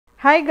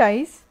Hi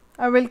guys,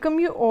 I welcome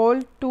you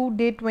all to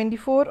day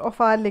 24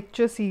 of our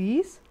lecture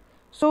series.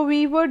 So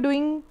we were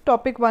doing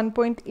topic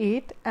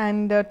 1.8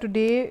 and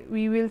today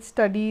we will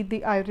study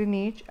the Iron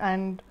Age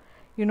and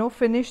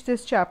finish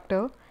this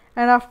chapter,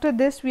 and after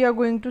this we are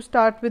going to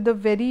start with a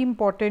very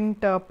important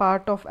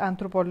part of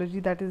anthropology,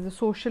 that is the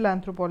social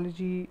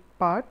anthropology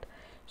part.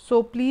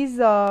 So please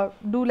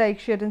do like,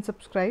 share and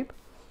subscribe.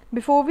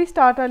 Before we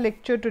start our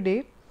lecture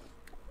today,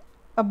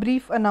 a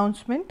brief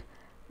announcement,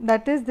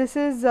 that is, this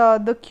is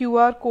the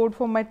QR code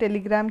for my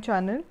Telegram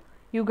channel.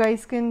 You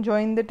guys can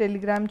join the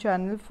Telegram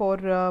channel for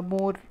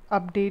more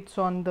updates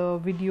on the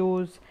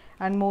videos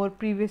and more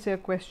previous year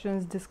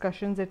questions,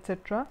 discussions,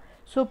 etc.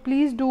 So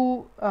please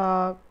do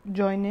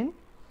join in,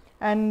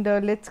 and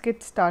let's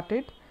get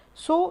started.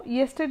 So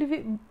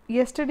yesterday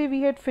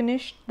we had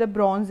finished the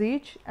Bronze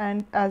Age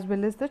and as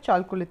well as the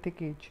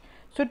Chalcolithic Age.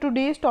 So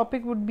today's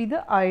topic would be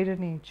the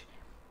Iron Age.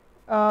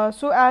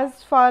 So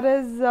as far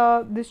as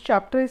this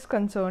chapter is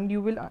concerned, you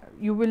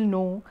will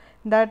know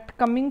that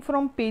coming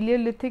from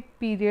Paleolithic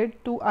period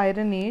to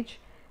Iron Age,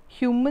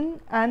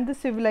 human and the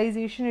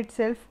civilization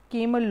itself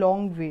came a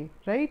long way,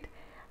 right?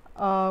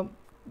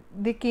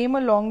 They came a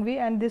long way,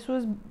 and this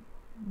was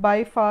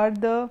by far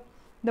the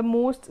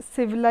most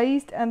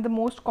civilized and the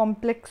most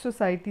complex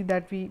society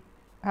that we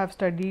have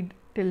studied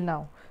till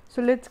now.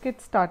 So let's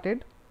get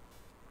started.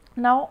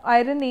 Now,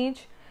 Iron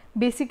Age,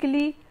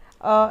 basically,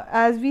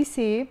 as we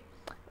say,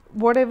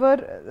 whatever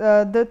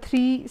the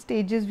three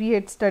stages we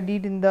had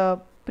studied in the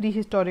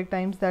prehistoric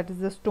times, that is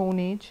the Stone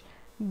Age,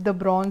 the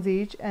Bronze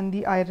Age and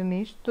the Iron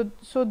Age.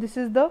 So this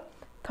is the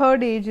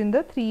third age in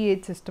the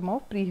 3-age system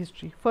of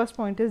prehistory. First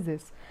point is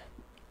this,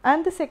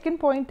 and the second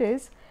point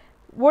is,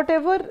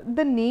 whatever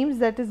the names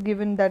that is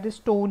given, that is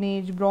Stone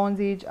Age,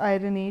 Bronze Age,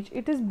 Iron Age,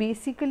 it is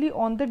basically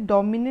on the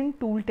dominant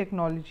tool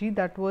technology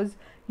that was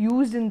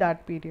used in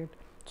that period.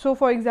 So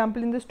for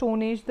example, in the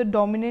Stone Age, the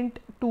dominant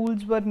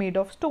tools were made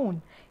of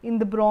stone. In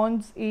the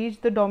Bronze Age,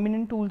 the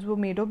dominant tools were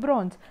made of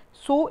bronze.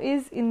 So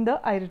is in the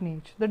Iron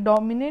Age. The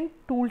dominant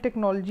tool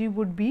technology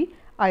would be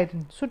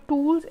iron. So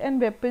tools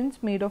and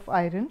weapons made of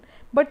iron,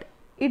 but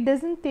it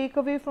doesn't take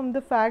away from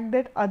the fact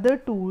that other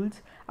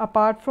tools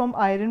apart from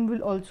iron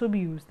will also be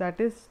used, that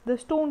is the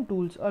stone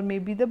tools or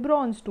maybe the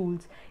bronze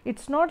tools.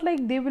 It's not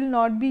like they will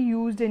not be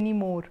used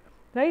anymore,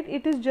 right?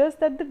 It is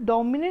just that the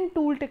dominant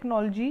tool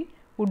technology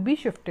would be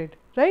shifted,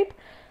 right?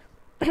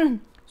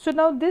 So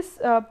now this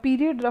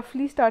period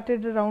roughly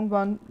started around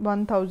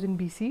 1000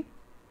 BC,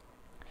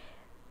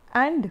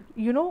 and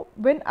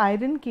when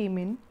iron came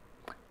in,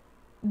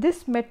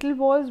 this metal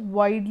was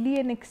widely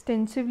and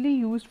extensively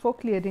used for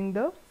clearing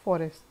the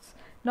forests.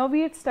 Now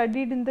we had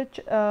studied in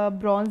the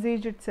Bronze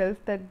Age itself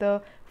that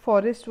the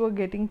forests were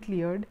getting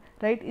cleared,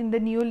 right? In the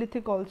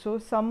Neolithic also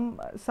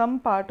some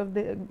part of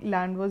the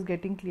land was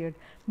getting cleared,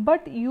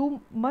 but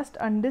you must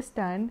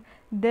understand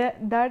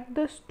that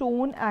the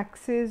stone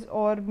axes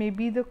or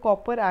maybe the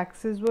copper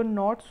axes were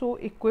not so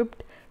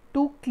equipped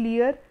to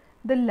clear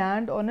the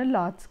land on a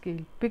large scale,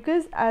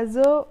 because as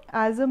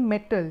a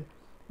metal,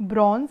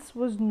 bronze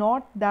was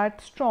not that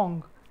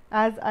strong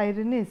as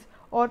iron is,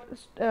 or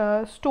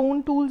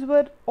stone tools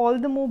were all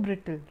the more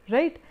brittle,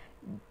 right?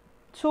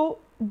 So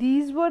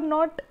these were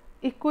not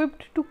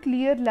equipped to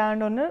clear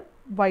land on a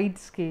wide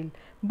scale,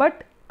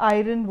 but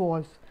iron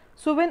was.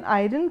 So when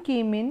iron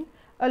came in,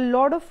 a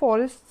lot of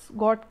forests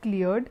got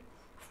cleared,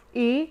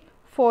 A,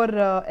 for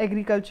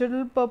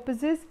agricultural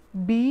purposes,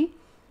 B,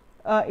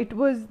 it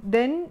was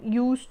then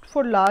used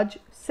for large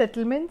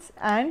settlements,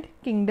 and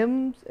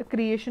kingdoms,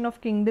 creation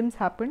of kingdoms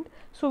happened.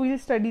 So we'll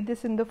study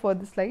this in the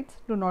further slides,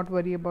 do not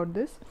worry about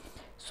this.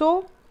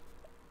 So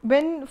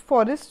when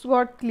forests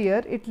got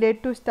clear, it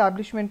led to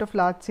establishment of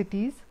large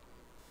cities,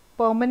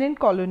 permanent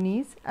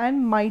colonies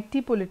and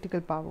mighty political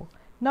power.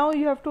 Now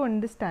you have to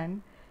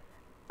understand,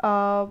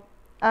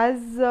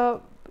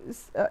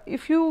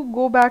 if you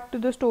go back to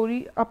the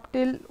story up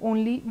till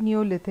only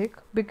Neolithic,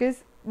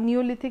 because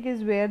Neolithic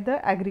is where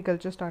the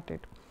agriculture started,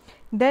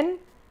 then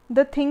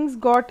the things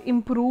got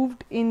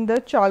improved in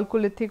the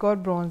Chalcolithic or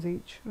Bronze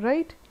Age,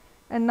 right?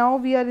 And now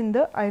we are in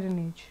the Iron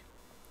Age.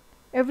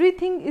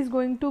 Everything is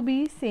going to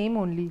be same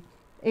only.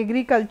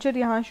 Agriculture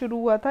यहाँ शुरू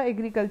हुआ था,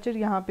 agriculture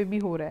यहाँ पे भी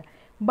हो रहा है,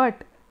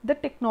 but the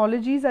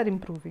technologies are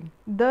improving,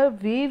 the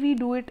way we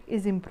do it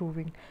is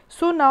improving.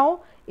 So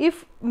now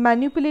if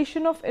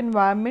manipulation of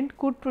environment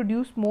could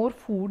produce more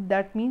food,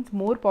 that means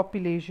more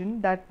population,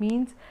 that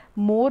means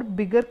more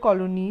bigger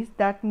colonies,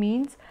 that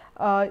means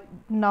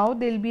now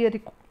there will be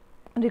a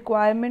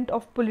requirement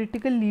of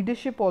political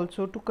leadership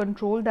also to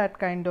control that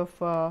kind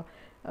of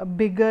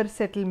bigger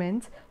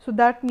settlements. So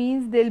that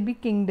means there will be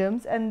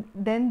kingdoms, and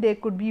then there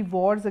could be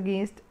wars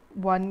against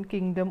one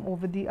kingdom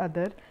over the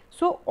other.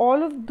 So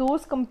all of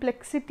those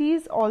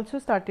complexities also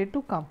started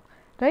to come,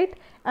 right?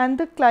 And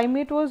the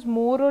climate was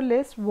more or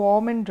less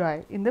warm and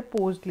dry in the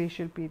post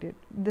glacial period.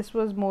 This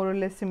was more or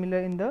less similar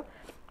in the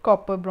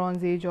Copper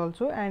Bronze Age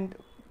also, and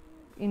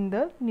in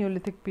the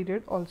Neolithic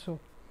period also.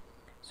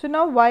 So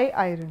now why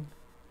iron?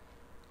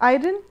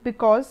 Iron,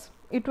 because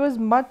it was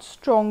much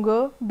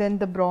stronger than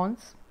the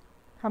bronze,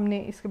 हमने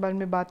इसके बारे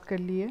में बात कर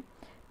ली है.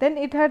 Then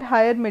it had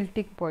higher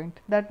melting point.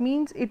 That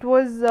means it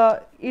was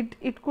it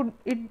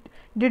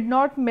did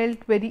not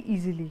melt very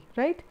easily,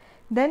 right?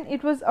 Then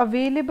it was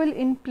available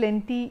in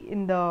plenty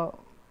in the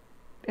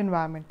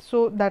environment.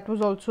 So that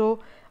was also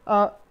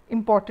a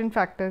important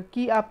factor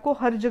कि आपको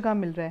हर जगह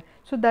मिल रहा है.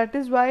 So that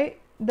is why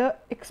the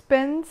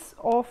expense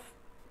of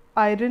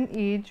iron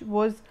age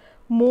was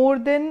more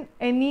than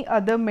any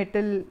other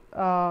metal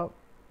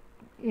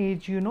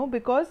age, you know,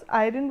 because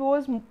iron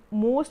was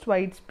most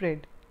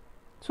widespread.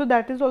 So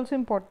that is also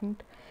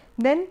important.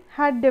 Then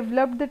had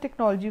developed the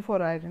technology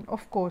for iron,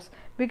 of course,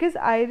 because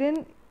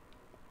iron,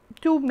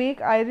 to make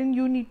iron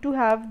you need to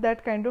have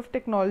that kind of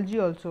technology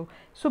also.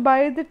 So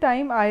by the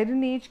time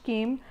iron age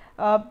came,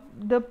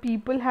 the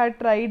people had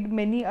tried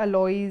many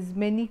alloys,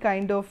 many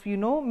kind of, you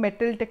know,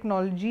 metal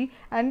technology,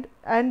 and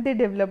they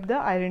developed the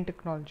iron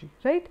technology,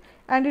 right?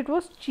 And it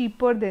was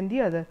cheaper than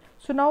the other.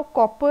 So now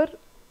copper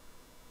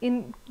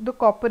in the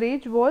copper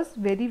age was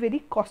very,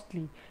 very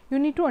costly. You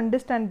need to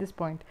understand this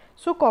point.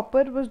 So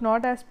copper was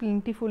not as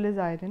plentiful as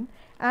iron,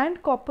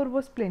 and copper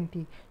was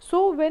plenty.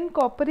 So when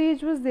copper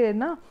age was there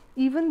na,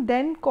 even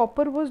then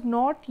copper was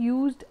not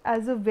used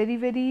as a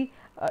very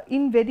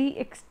in very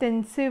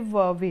extensive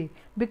way,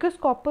 because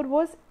copper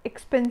was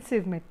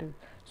expensive metal.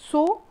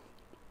 So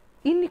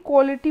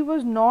inequality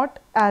was not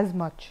as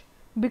much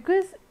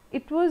because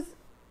it was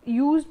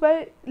used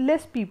by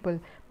less people.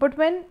 But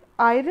when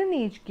iron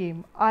age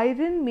came,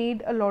 iron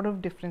made a lot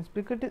of difference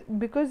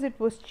because it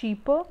was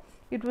cheaper,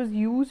 it was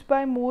used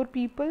by more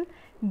people.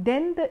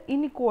 Then the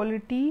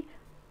inequality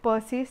per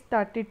se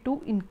started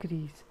to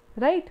increase,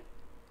 right?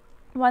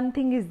 One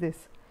thing is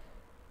this.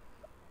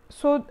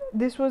 So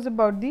this was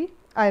about the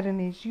iron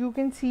age. You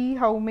can see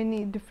how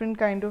many different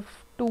kind of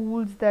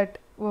tools that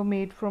were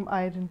made from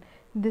iron.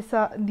 These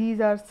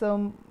are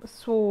some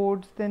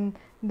swords. Then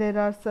there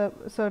are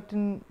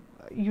certain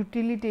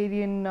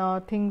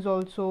utilitarian things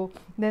also.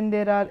 Then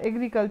there are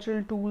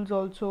agricultural tools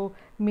also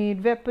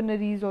made,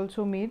 weaponaries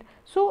also made.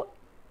 So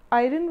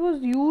iron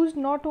was used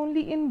not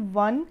only in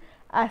one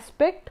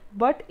aspect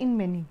but in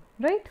many,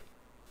 right?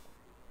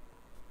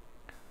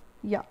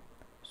 Yeah.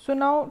 So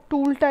now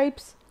tool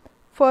types.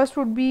 First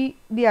would be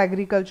the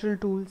agricultural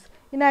tools.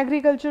 In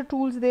agriculture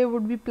tools there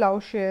would be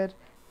plowshare,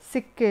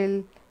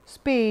 sickle,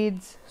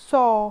 spades,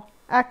 saw,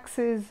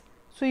 axes.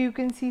 So you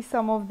can see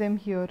some of them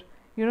here.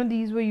 You know,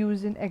 these were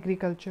used in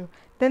agriculture.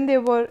 Then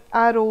there were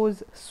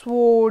arrows,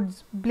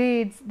 swords,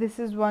 blades. This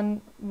is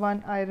one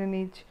iron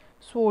age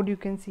sword you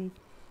can see.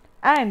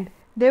 And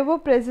there were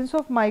presence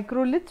of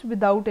microliths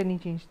without any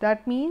change.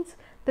 That means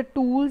the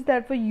tools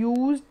that were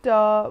used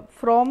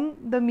from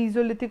the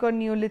Mesolithic or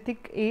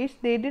Neolithic age,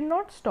 they did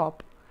not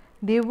stop.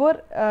 They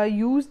were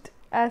used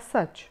as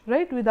such,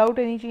 right? Without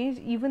any change,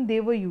 even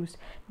they were used,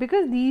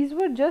 because these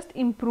were just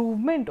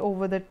improvement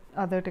over the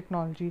other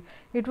technology.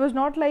 It was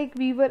not like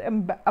we were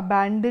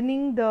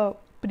abandoning the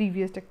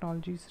previous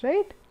technologies,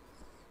 right?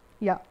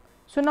 Yeah.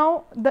 So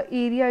now the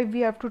area, if we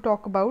have to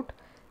talk about,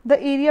 the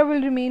area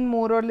will remain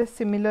more or less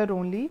similar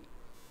only.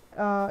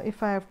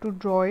 If I have to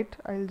draw it,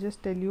 I'll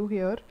just tell you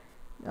here.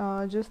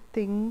 Just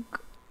think,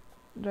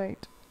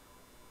 right?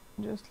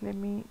 Just let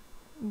me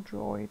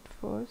draw it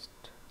first.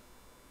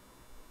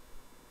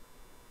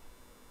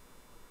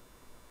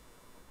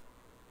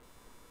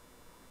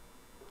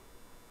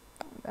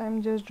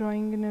 I'm just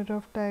drawing in a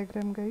rough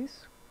diagram,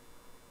 guys.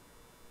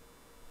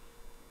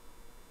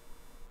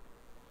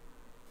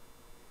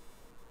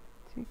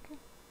 Okay.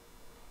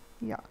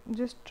 Yeah,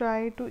 just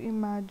try to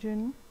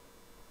imagine.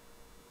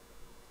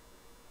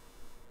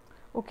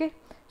 Okay,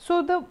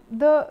 so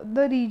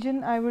the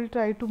region I will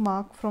try to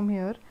mark from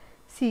here.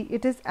 See,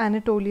 it is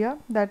Anatolia,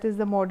 that is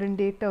the modern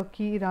day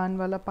Turkey, Iran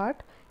wala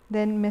part.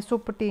 Then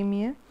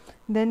Mesopotamia,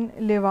 then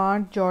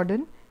Levant,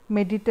 Jordan,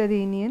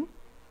 Mediterranean,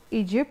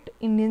 Egypt,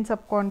 Indian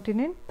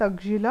subcontinent,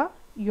 Tagila,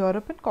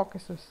 Europe and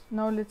Caucasus.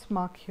 Now let's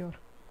mark here.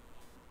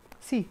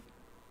 See,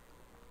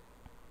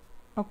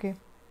 okay,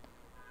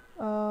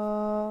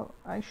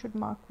 I should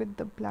mark with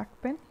the black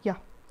pen. Yeah,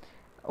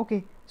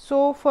 okay.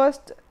 So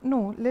first,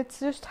 no, let's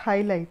just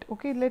highlight.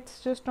 Okay,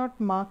 let's just not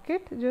mark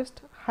it,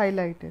 just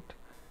highlight it.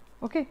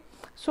 Okay,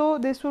 so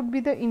this would be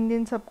the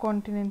Indian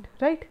subcontinent,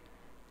 right?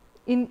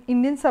 In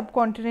Indian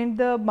subcontinent,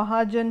 the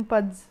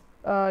Mahajanpads,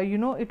 you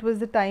know, it was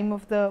the time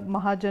of the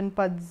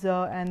Mahajanpads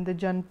and the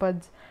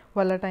Janpads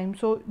wala time.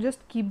 So just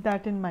keep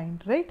that in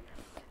mind, right?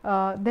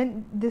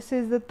 Then this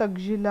is the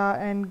Tagila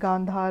and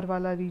Gandhar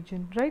wala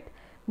region, right?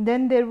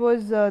 Then there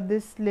was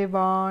this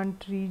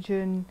Levant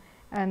region,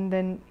 and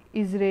then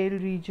Israel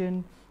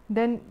region.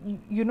 Then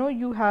you know,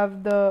 you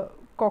have the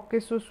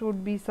Caucasus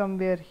would be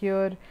somewhere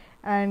here,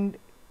 and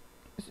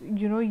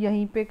you know,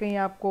 यहीं पे कहीं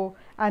आपको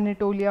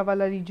Anatolia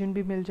वाला region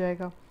भी मिल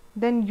जाएगा.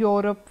 Then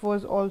Europe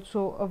was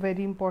also a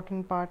very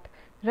important part,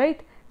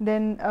 right?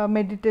 Then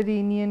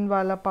Mediterranean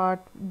wala part,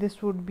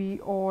 this would be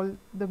all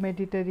the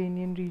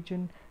Mediterranean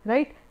region,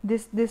 right?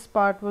 This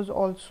part was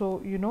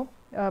also, you know,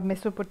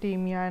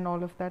 Mesopotamia and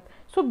all of that.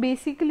 So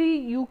basically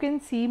you can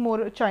see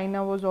more.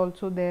 China was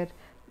also there.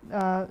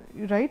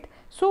 right?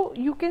 So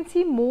you can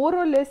see more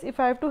or less, if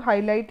I have to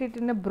highlight it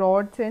in a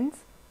broad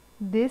sense,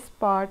 this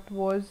part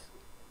was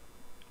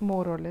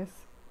more or less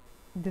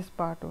this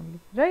part only,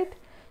 right?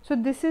 So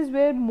this is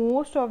where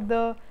most of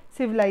the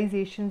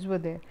civilizations were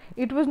there.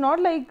 It was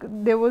not like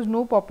there was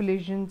no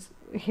populations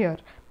here.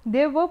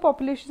 There were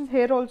populations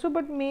here also,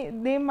 but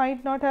they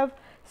might not have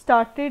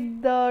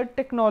started the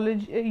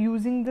technology,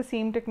 using the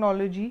same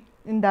technology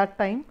in that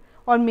time,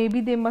 or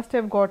maybe they must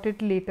have got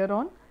it later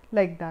on,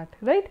 like that,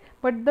 right?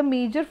 But the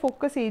major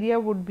focus area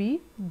would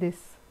be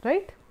this,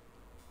 right?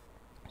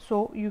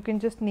 So you can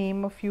just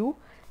name a few,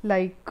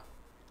 like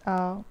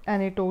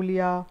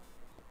Anatolia,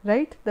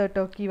 right, the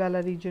Turkey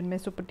wala region,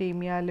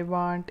 Mesopotamia,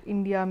 Levant,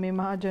 India mein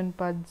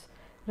Mahajanpads,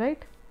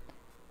 right?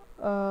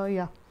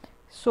 Yeah,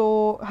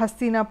 so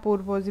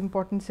Hastinapur was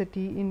important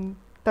city in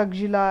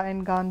Tagzila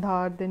and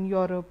Gandhar, then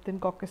Europe, then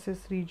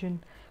Caucasus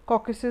region.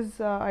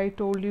 Caucasus, I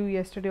told you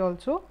yesterday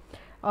also,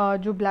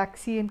 जो Black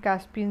Sea and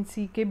Caspian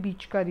Sea के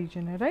बीच का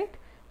region है, right?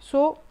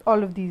 So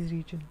all of these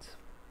regions.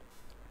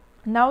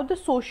 Now the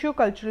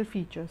socio-cultural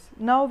features,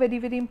 now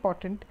very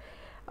important.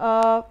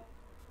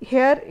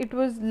 Here it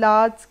was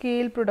large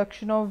scale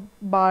production of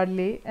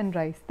barley and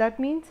rice. That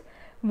means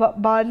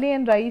barley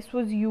and rice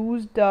was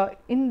used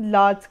in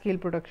large scale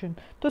production.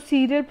 तो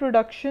cereal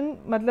production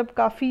मतलब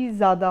काफ़ी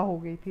ज़्यादा हो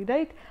गई थी,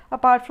 right?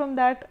 Apart from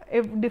that,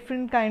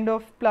 different kind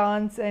of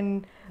plants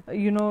and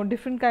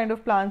different kind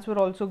of plants were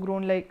also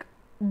grown, like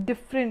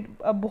different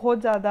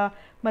बहुत ज़्यादा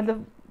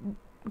मतलब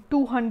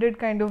 200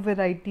 kind of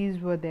varieties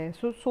were there.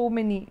 So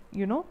many,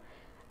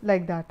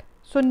 like that.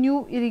 So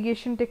new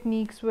irrigation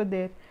techniques were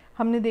there.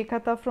 हमने देखा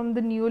था from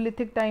the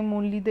Neolithic time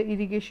only the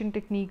irrigation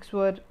techniques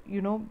were,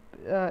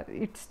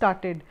 it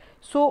started.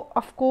 So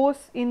of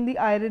course in the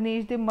Iron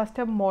Age they must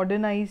have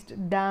modernized,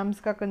 dams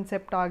का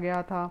concept आ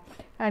गया था,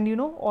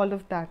 and all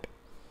of that.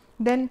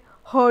 Then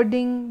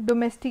herding,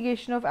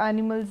 domestication of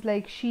animals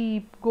like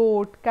sheep,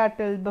 goat,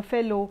 cattle,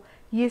 buffalo,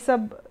 ये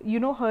सब,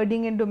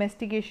 herding and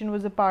domestication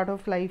was a part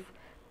of life.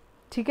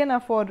 ठीक है ना,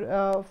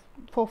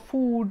 for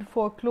food,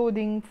 for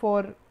clothing,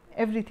 for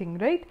everything,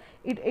 right?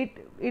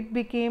 It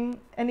became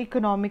an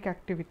economic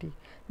activity.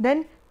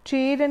 Then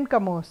trade and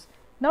commerce.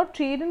 Now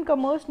trade and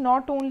commerce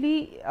not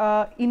only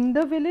in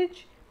the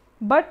village,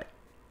 but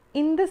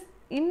in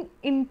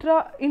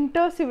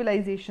inter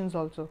civilizations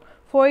also.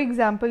 For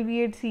example, we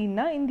had seen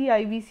in the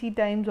IVC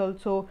times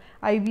also,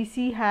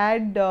 IVC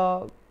had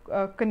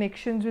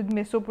connections with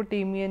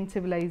Mesopotamian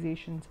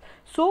civilizations.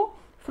 So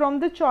from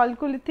the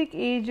Chalcolithic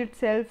age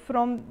itself,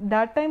 from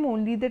that time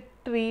only the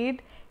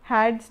trade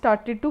had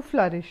started to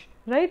flourish,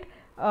 right?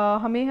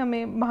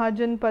 हमें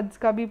महाजनपद्स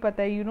का भी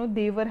पता है,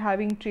 they were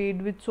having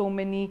trade with so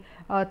many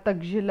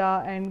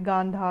Tagzila and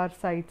Gandhar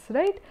sites,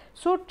 right?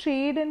 So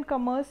trade and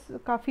commerce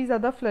काफ़ी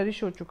ज़्यादा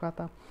flourish हो चुका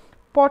था.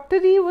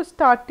 Pottery was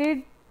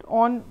started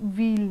on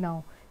wheel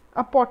now.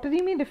 अब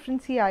pottery में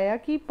difference ये आया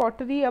कि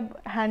pottery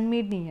अब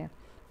handmade नहीं है.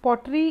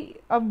 पॉटरी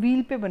अब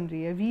व्हील पे बन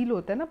रही है. व्हील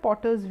होता है ना,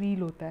 पॉटर्स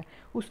व्हील होता है,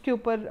 उसके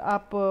ऊपर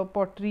आप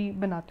पॉटरी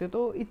बनाते हो,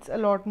 तो it's a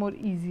lot more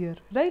easier,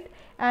 right?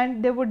 And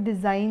there were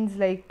designs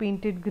like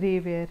painted grey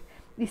ware.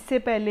 इससे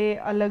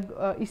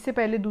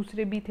पहले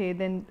दूसरे भी थे.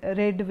 Then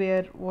red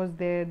ware was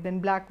there, then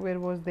black where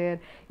was there.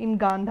 In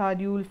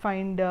Gandhara you will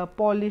find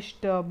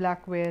polished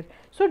black where.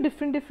 So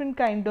different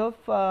kind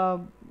of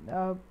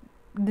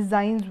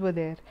designs were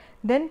there.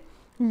 Then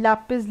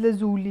lapis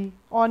lazuli,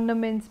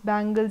 ornaments,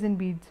 bangles and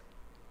beads.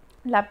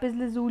 Lapis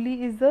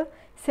lazuli is the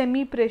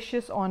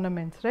semi-precious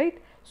ornaments, right?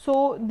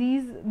 So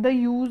the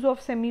use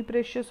of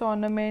semi-precious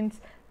ornaments,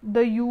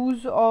 the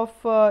use of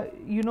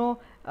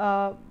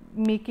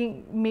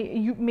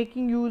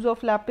making use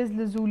of lapis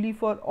lazuli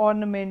for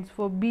ornaments,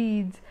 for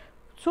beads.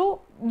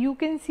 So you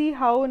can see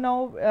how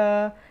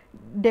now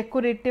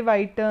decorative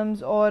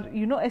items or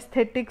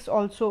aesthetics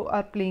also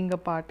are playing a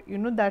part.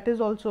 That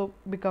has also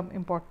become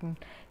important.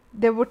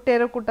 There were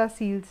terracotta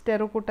seals.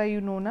 Terracotta,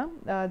 ना,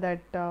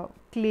 that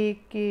clay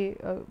के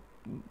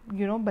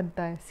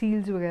बनता है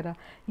seals वगैरह.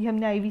 ये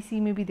हमने IVC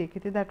में भी देखे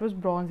थे. That was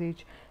Bronze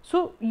Age.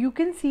 So you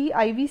can see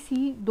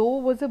IVC though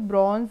was a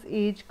Bronze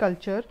Age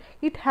culture,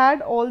 it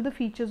had all the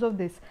features of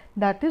this.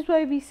 That is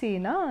why we say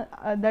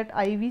that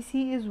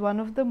IVC is one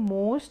of the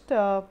most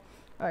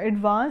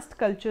advanced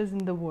cultures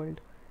in the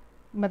world.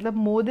 मतलब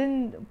more than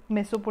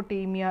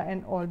Mesopotamia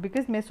and all,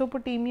 because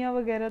Mesopotamia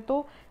वगैरह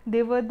तो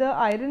they were the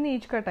Iron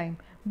Age का time,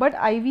 but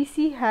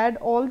IVC had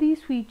all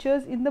these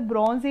features in the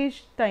Bronze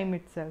Age time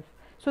itself.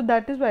 So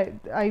that is why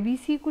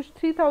IVC कुछ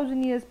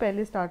 3000 years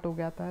पहले start हो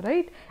गया था,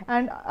 right?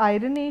 And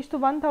Iron Age तो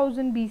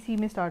 1000 BC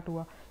में start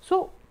हुआ.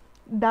 So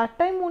that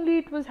time only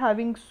it was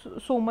having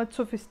so much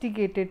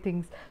sophisticated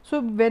things.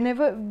 So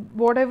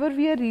whatever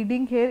we are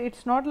reading here,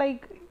 it's not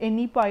like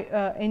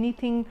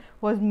anything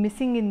was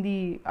missing in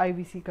the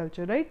IVC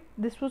culture, right?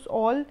 This was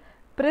all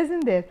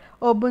present there.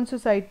 Urban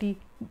society,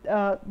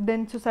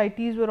 then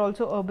societies were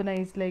also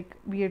urbanized, like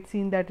we had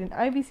seen that in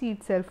IVC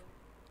itself.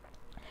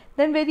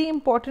 Then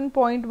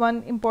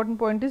one important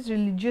point is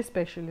religious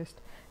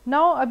specialist.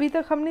 Now अभी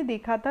तक हमने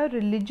देखा था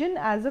religion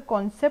as a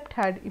concept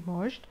had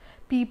emerged.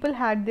 people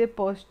had their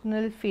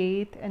personal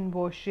faith and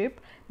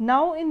worship.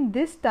 Now in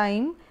this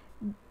time,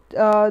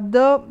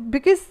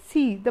 because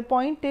see, the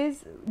point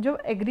is, जब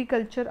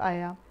agriculture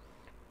आया,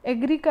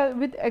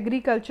 with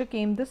agriculture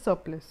came the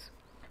surplus.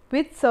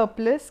 With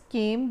surplus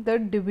came the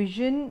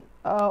division,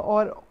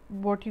 or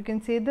what you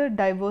can say, the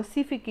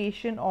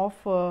diversification of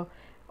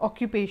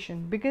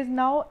occupation, because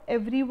now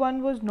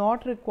everyone was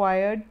not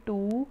required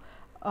to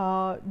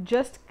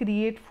just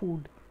create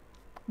food.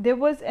 There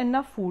was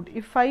enough food.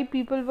 If 5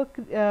 people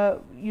were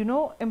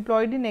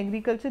employed in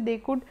agriculture, they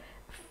could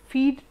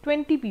feed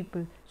 20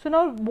 people. So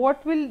now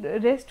what will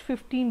rest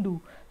 15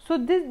 do? So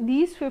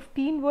these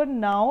 15 were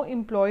now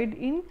employed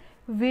in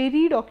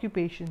varied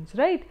occupations,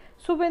 right?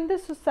 So when the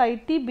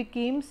society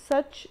became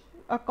such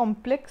a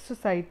complex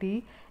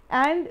society,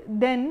 and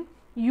then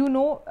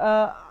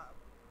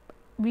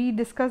we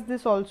discussed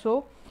this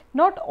also,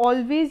 not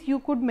always you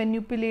could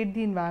manipulate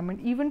the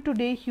environment. Even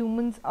today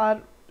humans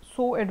are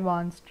so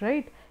advanced,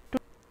 right?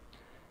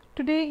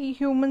 Today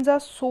humans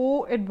are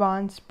so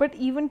advanced, but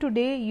even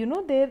today,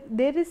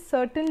 there is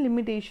certain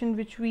limitation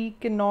which we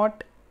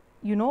cannot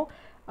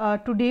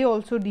today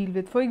also deal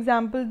with. For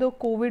example, the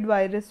COVID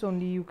virus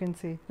only, you can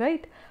say,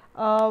 right?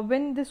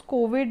 When this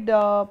COVID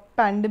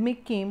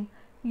pandemic came,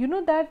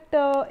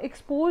 that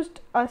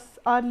exposed us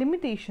our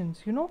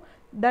limitations.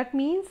 That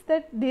means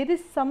that there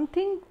is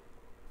something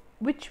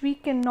which we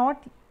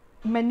cannot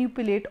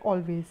manipulate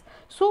always.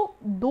 So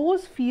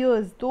those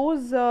fears,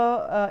 those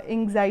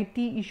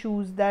anxiety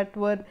issues that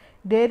were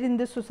there in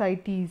the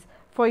societies,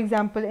 for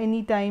example,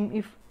 anytime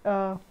if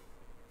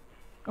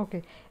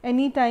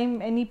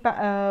anytime any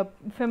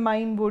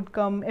famine would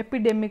come,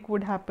 epidemic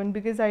would happen,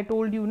 because I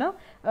told you now,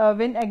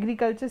 when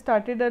agriculture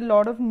started, a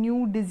lot of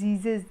new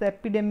diseases, the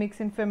epidemics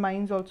and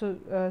famines also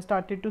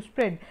started to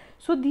spread.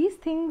 So these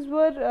things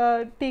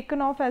were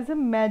taken off as a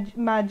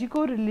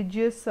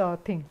magico-religious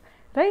thing,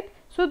 right?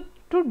 So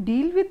to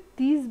deal with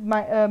these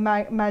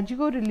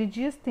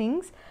magico-religious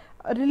things,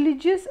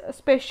 religious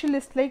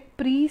specialists like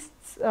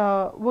priests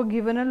were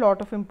given a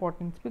lot of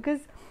importance,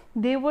 because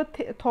they were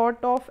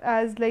thought of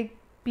as like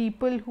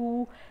people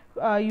who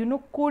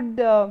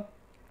could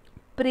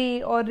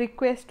pray or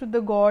request to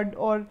the god,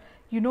 or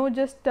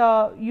just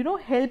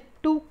help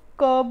to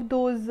curb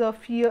those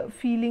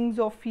feelings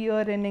of fear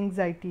and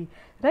anxiety,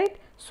 right?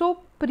 So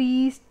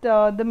priest,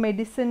 the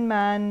medicine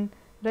man,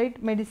 right?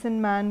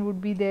 Medicine man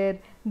would be there.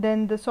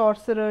 Then the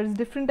sorcerers,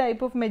 different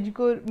type of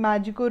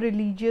magico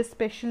religious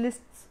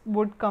specialists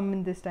would come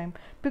in this time,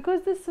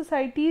 because this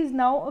society is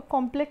now a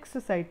complex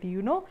society.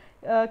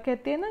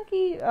 कहते हैं ना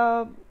कि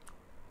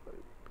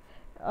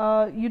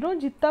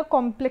जितना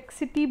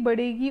complexity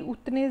बढ़ेगी,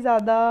 उतने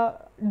ज़्यादा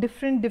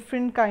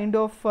different kind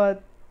of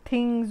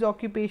things,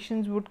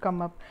 occupations would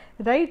come up,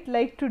 right?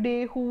 Like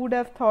today, who would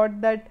have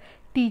thought that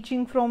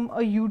teaching from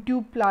a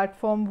YouTube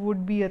platform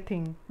would be a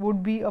thing,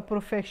 would be a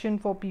profession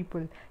for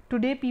people?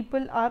 Today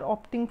people are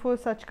opting for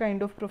such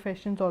kind of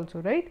professions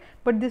also, right?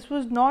 But this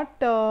was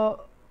not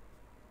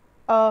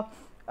a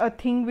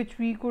thing which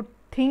we could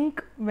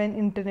think when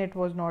internet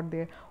was not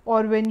there,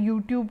 or when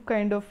YouTube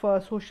kind of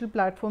social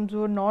platforms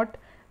were not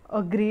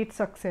a great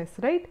success,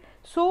 right?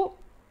 So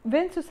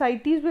when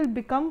societies will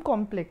become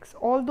complex,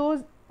 all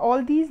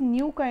these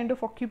new kind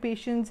of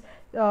occupations,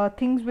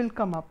 things will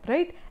come up,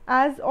 right?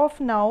 As of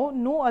now,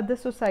 no other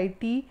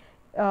society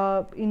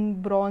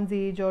in Bronze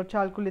Age or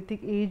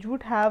Chalcolithic age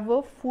would have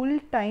a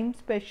full-time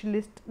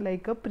specialist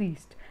like a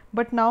priest,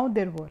 but now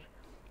there were,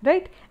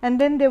 right? And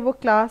then there were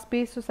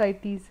class-based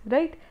societies,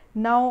 right?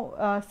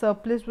 Now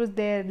surplus was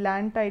there,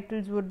 land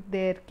titles were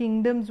there,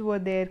 kingdoms were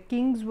there,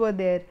 kings were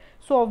there.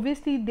 So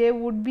obviously there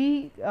would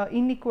be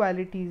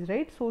inequalities,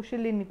 right?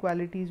 Social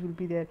inequalities will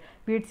be there.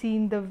 We had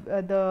seen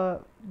the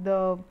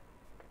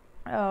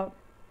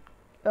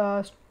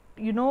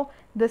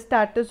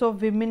status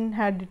of women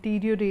had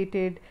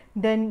deteriorated.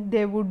 Then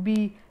there would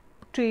be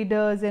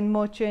traders and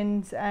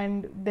merchants,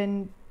 and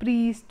then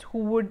priests who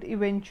would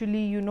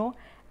eventually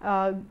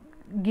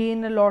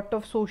gain a lot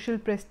of social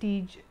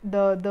prestige.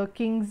 The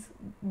kings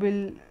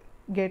will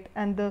get,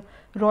 and the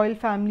royal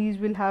families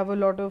will have a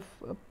lot of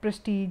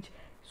prestige.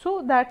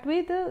 So that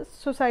way the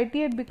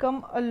society had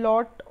become a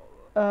lot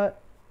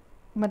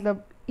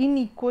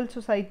unequal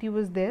society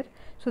was there.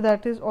 So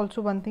that is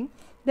also one thing.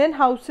 Then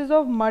houses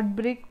of mud,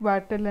 brick,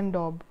 wattle and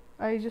daub.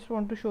 I just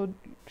want to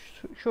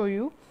show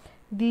you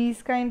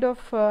these kind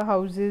of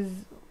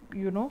houses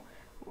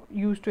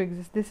used to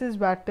exist. This is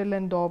wattle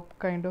and daub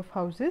kind of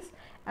houses,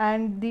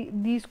 and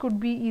these could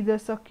be either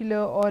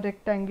circular or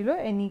rectangular,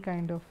 any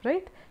kind of,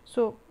 right?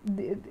 So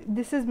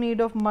this is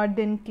made of mud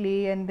and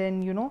clay, and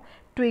then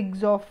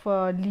twigs of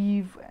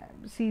leaf.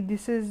 See,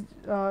 this is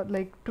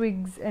like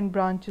twigs and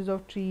branches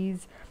of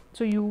trees,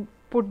 so you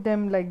put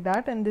them like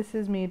that, and this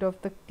is made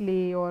of the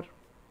clay or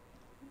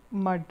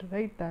mud,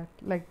 right?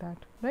 Like that,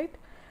 right?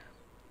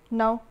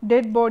 Now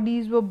dead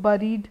bodies were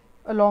buried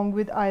along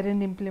with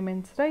iron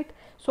implements, right?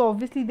 So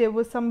obviously there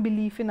was some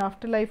belief in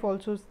afterlife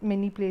also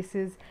many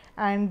places,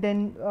 and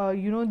then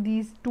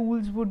these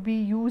tools would be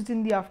used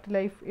in the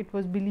afterlife. It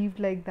was believed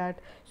like that.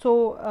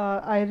 So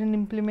iron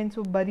implements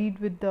were buried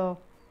with the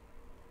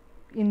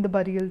in the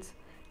burials.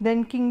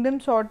 Then kingdom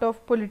sort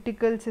of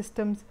political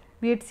systems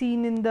we had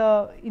seen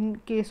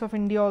in case of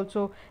India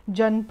also.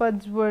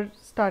 Janpads were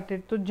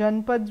started. So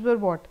janpads were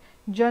what?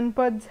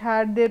 Janpads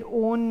had their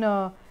own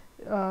uh,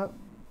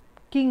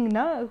 king,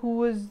 na, who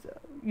was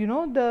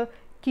the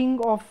king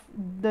of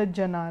the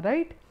Jana,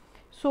 right?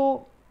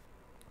 So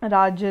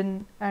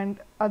Rajan and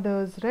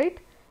others, right?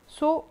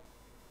 So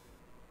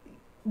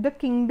the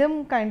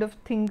kingdom kind of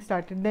thing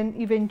started. Then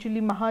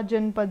eventually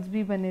महाजनपद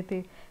भी बने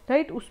थे,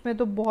 right? उसमें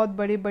तो बहुत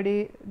बड़े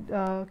बड़े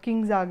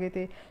kings आ गए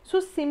थे.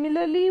 So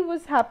similarly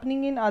was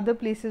happening in other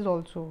places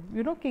also.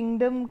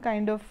 Kingdom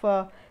kind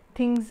of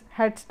things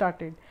had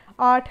started.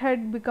 Art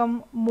had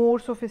become more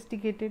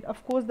sophisticated.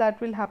 Of course that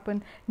will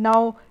happen.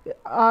 Now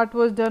art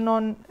was done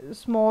on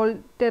small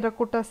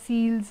terracotta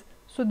seals,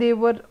 so they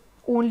were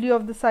only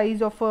of the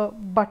size of a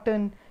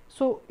button.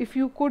 So if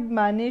you could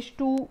manage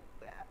to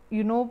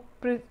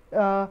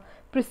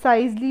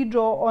precisely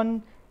draw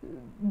on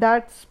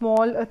that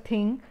small a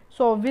thing,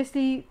 so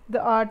obviously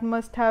the art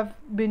must have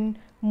been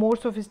more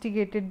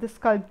sophisticated. The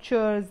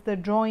sculptures, the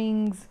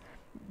drawings,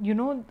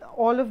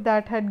 all of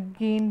that had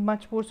gained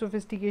much more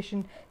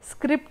sophistication.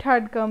 Script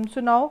had come,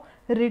 so now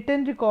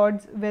written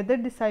records, whether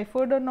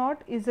deciphered or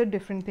not is a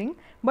different thing,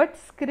 but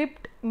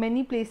script,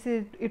 many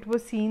places it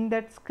was seen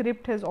that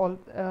script has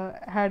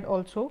had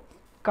also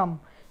come.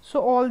 So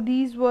all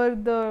these were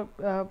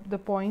the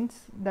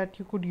points that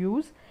you could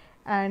use,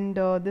 and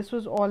this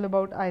was all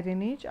about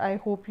Iron Age. I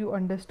hope you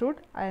understood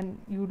and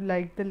you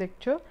liked the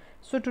lecture.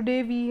 So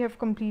today we have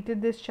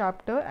completed this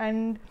chapter,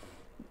 and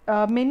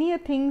many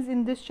things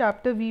in this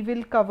chapter we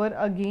will cover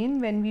again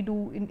when we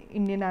do in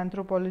Indian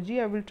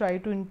anthropology. I will try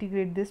to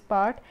integrate this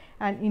part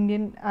and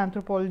Indian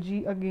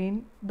anthropology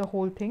again, the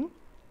whole thing.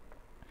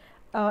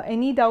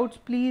 Any doubts,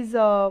 please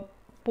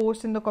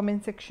post in the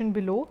comment section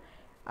below.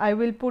 I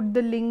will put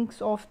the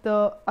links of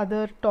the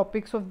other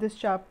topics of this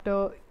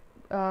chapter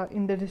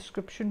in the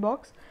description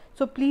box.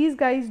 So please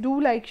guys, do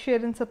like,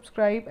 share and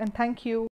subscribe, and thank you.